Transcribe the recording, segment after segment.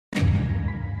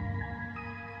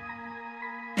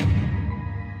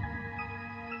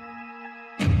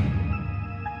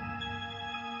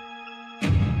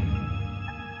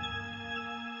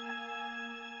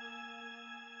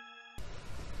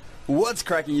What's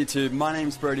cracking YouTube? My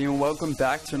name's Brodie and welcome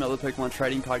back to another Pokemon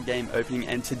trading card game opening,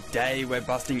 and today we're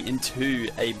busting into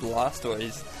a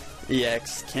Blastoise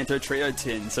EX Kanto Trio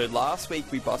Tin. So last week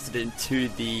we busted into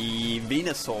the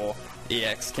Venusaur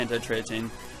EX Kanto Trio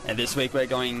Tin, and this week we're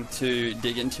going to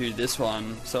dig into this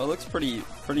one. So it looks pretty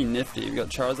nifty. We've got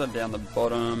Charizard down the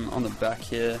bottom. On the back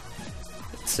here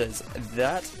it says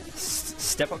that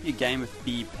step up your game with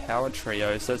the Power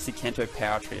Trio. So it's the Kanto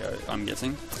Power Trio, I'm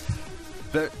guessing.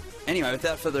 But anyway,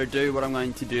 without further ado, what I'm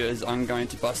going to do is I'm going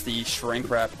to bust the shrink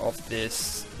wrap off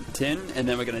this tin, and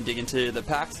then we're going to dig into the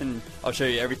packs, and I'll show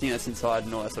you everything that's inside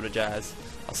and all that sort of jazz.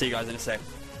 I'll see you guys in a sec.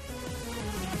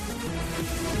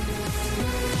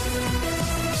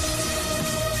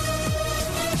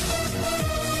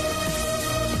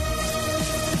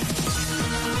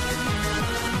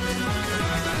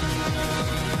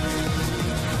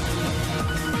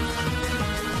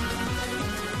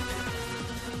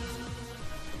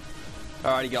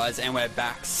 Alrighty guys, and we're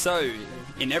back. So,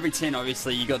 in every tin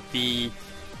obviously you got the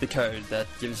code that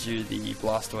gives you the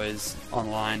Blastoise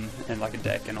online and like a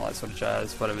deck and all that sort of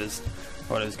jazz, whatever's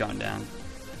going down.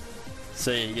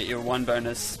 So you get your one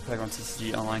bonus Pokemon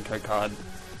TCG online code card.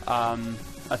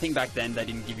 I think back then they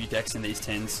didn't give you decks in these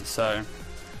tins, so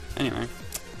anyway.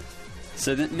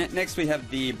 So next we have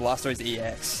the Blastoise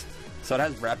EX. So it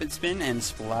has Rapid Spin and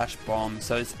Splash Bomb,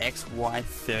 so it's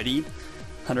XY30,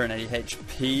 180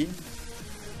 HP.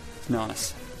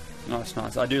 Nice.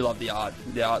 I do love the art.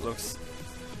 The art looks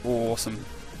awesome.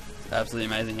 Absolutely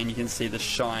amazing. And you can see the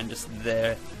shine just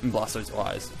there in Blastoise's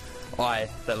eyes.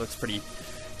 That looks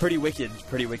pretty wicked.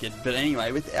 But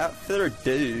anyway, without further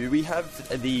ado, we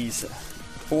have these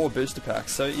 4 booster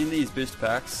packs. So in these booster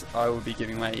packs, I will be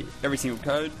giving away every single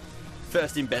code.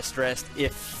 First in, best dressed.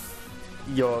 If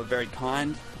you're very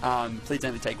kind, please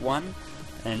only take one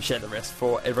and share the rest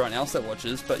for everyone else that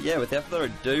watches. But yeah, without further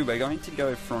ado, we're going to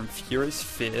go from Furious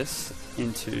Fierce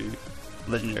into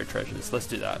Legendary Treasures. Let's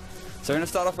do that. So we're going to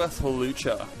start off with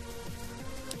Hawlucha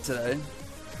today.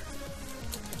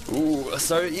 Ooh,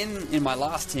 so in my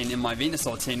last tin, in my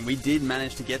Venusaur tin, we did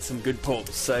manage to get some good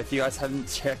pulls. So if you guys haven't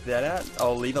checked that out,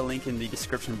 I'll leave a link in the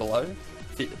description below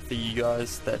for you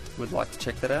guys that would like to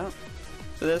check that out.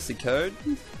 So there's the code.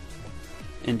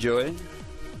 Enjoy.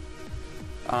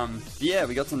 Yeah,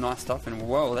 we got some nice stuff, and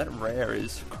whoa, that rare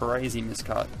is crazy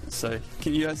miscut. So,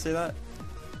 can you guys see that?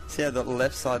 See how the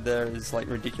left side there is like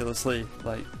ridiculously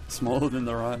like smaller than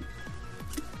the right?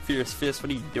 Furious Fist,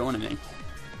 what are you doing to me?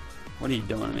 What are you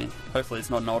doing to me? Hopefully it's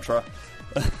not an ultra.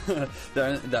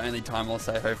 the only time I'll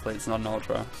say hopefully it's not an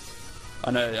ultra.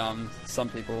 I know some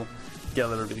people get a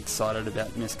little bit excited about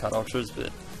miscut ultras,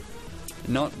 but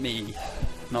not me.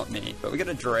 But we got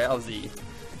a Drowsy,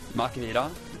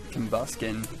 Markavita,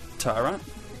 Combuskin, Tyrant,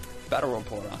 Battle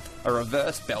Reporter, a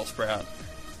Reverse Bellsprout,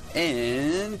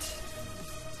 and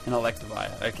an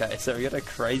Electivire. Okay, so we got a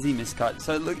crazy miscut.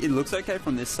 So look, it looks okay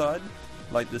from this side.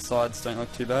 Like the sides don't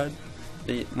look too bad.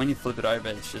 When you flip it over,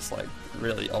 it's just like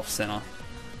really off center.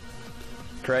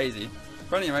 Crazy.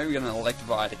 But anyway, we got an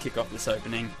Electivire to kick off this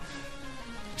opening,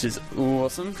 which is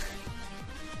awesome.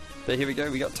 But here we go,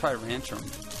 we got Tyrantrum.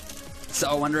 So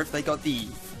I wonder if they got the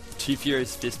 2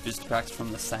 Furious Fist booster packs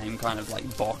from the same kind of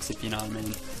like box, if you know what I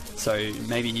mean. So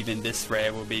maybe even this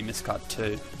rare will be miscut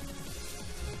too.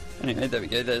 Anyway, there we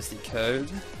go, there's the code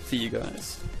for you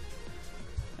guys.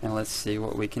 And let's see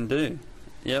what we can do.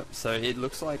 Yep, so it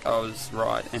looks like I was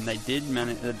right, and they did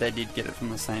get it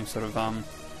from the same sort of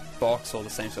box, or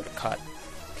the same sort of cut,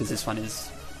 because this one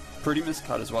is pretty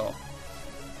miscut as well.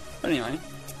 But anyway,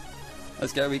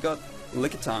 let's go. We got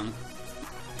Lickitung,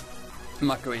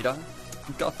 Makuita,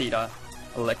 Gothita,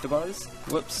 Electabuzz,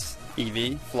 whoops,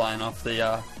 Eevee flying off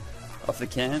the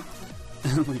can.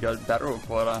 We got Battle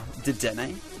Reporter,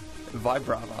 Dedenne,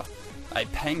 Vibrava, a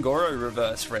Pangoro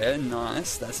reverse rare,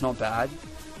 nice, that's not bad,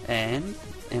 and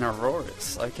an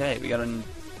Aurorus. Okay, we got a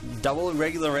double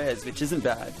regular rares, which isn't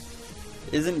bad.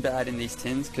 Isn't bad in these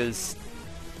tins, because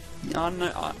I don't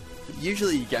know,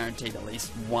 usually you guaranteed at least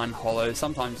one holo.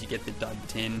 Sometimes you get the dud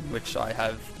tin, which I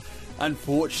have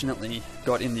unfortunately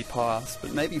got in the past,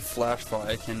 but maybe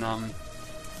Flashfire can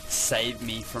save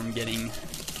me from getting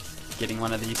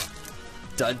one of these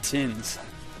dud tins.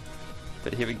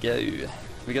 But here we go,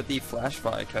 we got the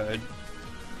Flashfire code.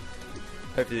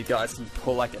 Hopefully the guys can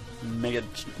pull like a Mega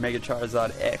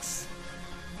Charizard X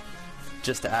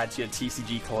just to add to your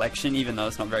TCG collection, even though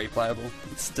it's not very playable.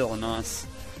 It's still a nice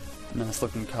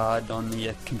looking card on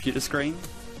the computer screen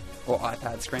or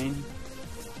iPad screen.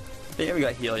 But here we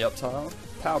got Helioptile,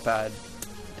 Power Pad,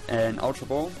 and Ultra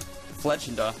Ball,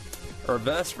 Fletchinder, a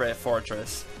reverse rare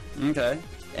Fortress, okay,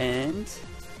 and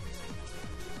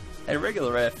a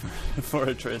regular rare for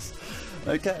a Tris.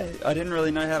 Okay, I didn't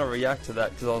really know how to react to that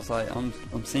because I was like, I'm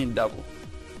seeing double.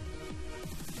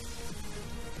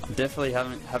 I definitely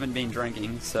haven't been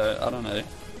drinking, so I don't know.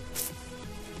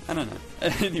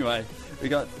 Anyway, we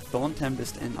got Thorn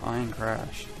Tempest and Iron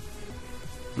Crash.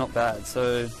 Not bad.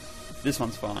 So this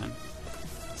one's fine.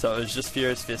 So it was just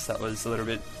Furious Fist that was a little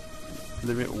bit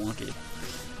wonky.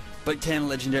 But can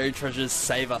Legendary Treasures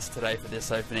save us today for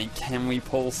this opening? Can we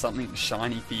pull something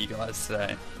shiny for you guys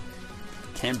today?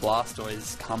 Can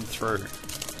Blastoise come through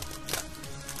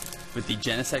with the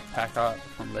Genesect pack art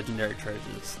from Legendary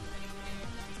Treasures?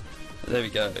 There we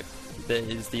go. There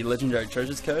is the Legendary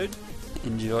Treasures code.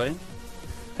 Enjoy.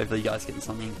 Hopefully you guys get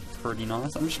something pretty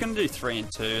nice. I'm just going to do 3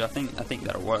 and 2. I think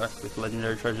that'll work with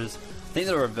Legendary Treasures. I think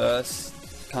the reverse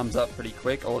comes up pretty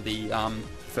quick, or the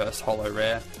first holo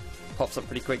rare pops up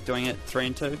pretty quick doing it 3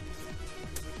 and 2.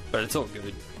 But it's all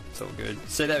good. It's all good.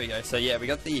 So there we go. So yeah, we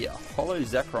got the holo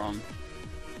Zekrom.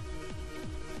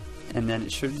 And then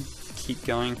it should keep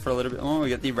going for a little bit more. We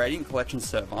got the Radiant Collection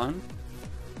Servine,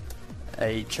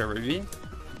 a Cherubi,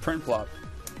 Prinplup.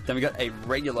 Then we got a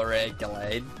regular rare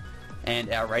Gallade,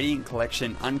 and our Radiant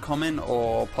Collection Uncommon,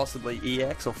 or possibly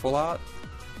EX or Full Art,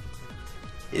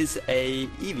 is a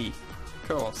Eevee.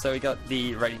 Cool, so we got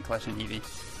the Radiant Collection Eevee.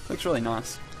 Looks really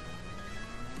nice.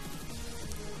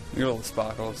 Look at all the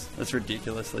sparkles. That's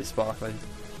ridiculously sparkly.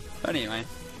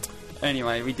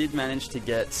 Anyway, we did manage to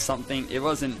get something. It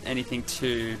wasn't anything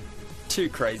too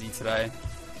crazy today,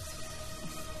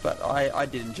 but I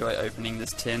did enjoy opening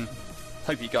this tin.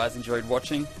 Hope you guys enjoyed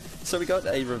watching. So we got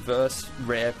a reverse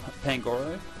rare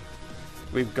Pangoro.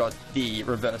 We've got the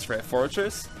reverse rare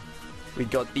Fortress. We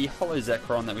got the holo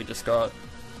Zekrom that we just got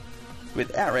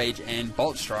with Outrage and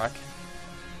Bolt Strike,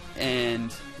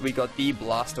 and we got the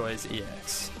Blastoise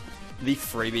EX, the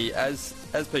freebie as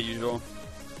per usual.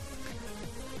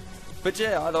 But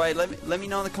yeah, either way, let me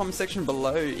know in the comment section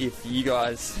below if you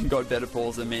guys got better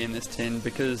pulls than me in this tin,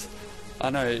 because I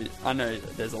know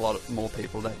there's a lot more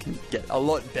people that can get a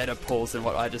lot better pulls than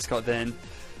what I just got then.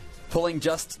 Pulling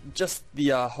just the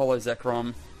holo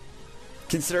Zekrom,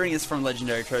 considering it's from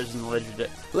Legendary Treasures, and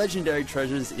Legendary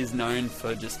Treasures is known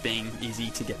for just being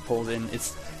easy to get pulls in.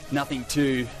 It's nothing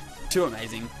too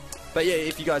amazing. But yeah,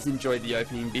 if you guys enjoyed the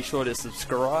opening, be sure to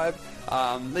subscribe,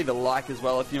 leave a like as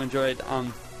well if you enjoyed.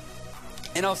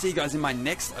 And I'll see you guys in my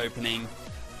next opening,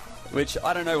 which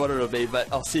I don't know what it'll be,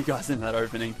 but I'll see you guys in that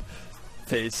opening.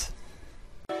 Peace.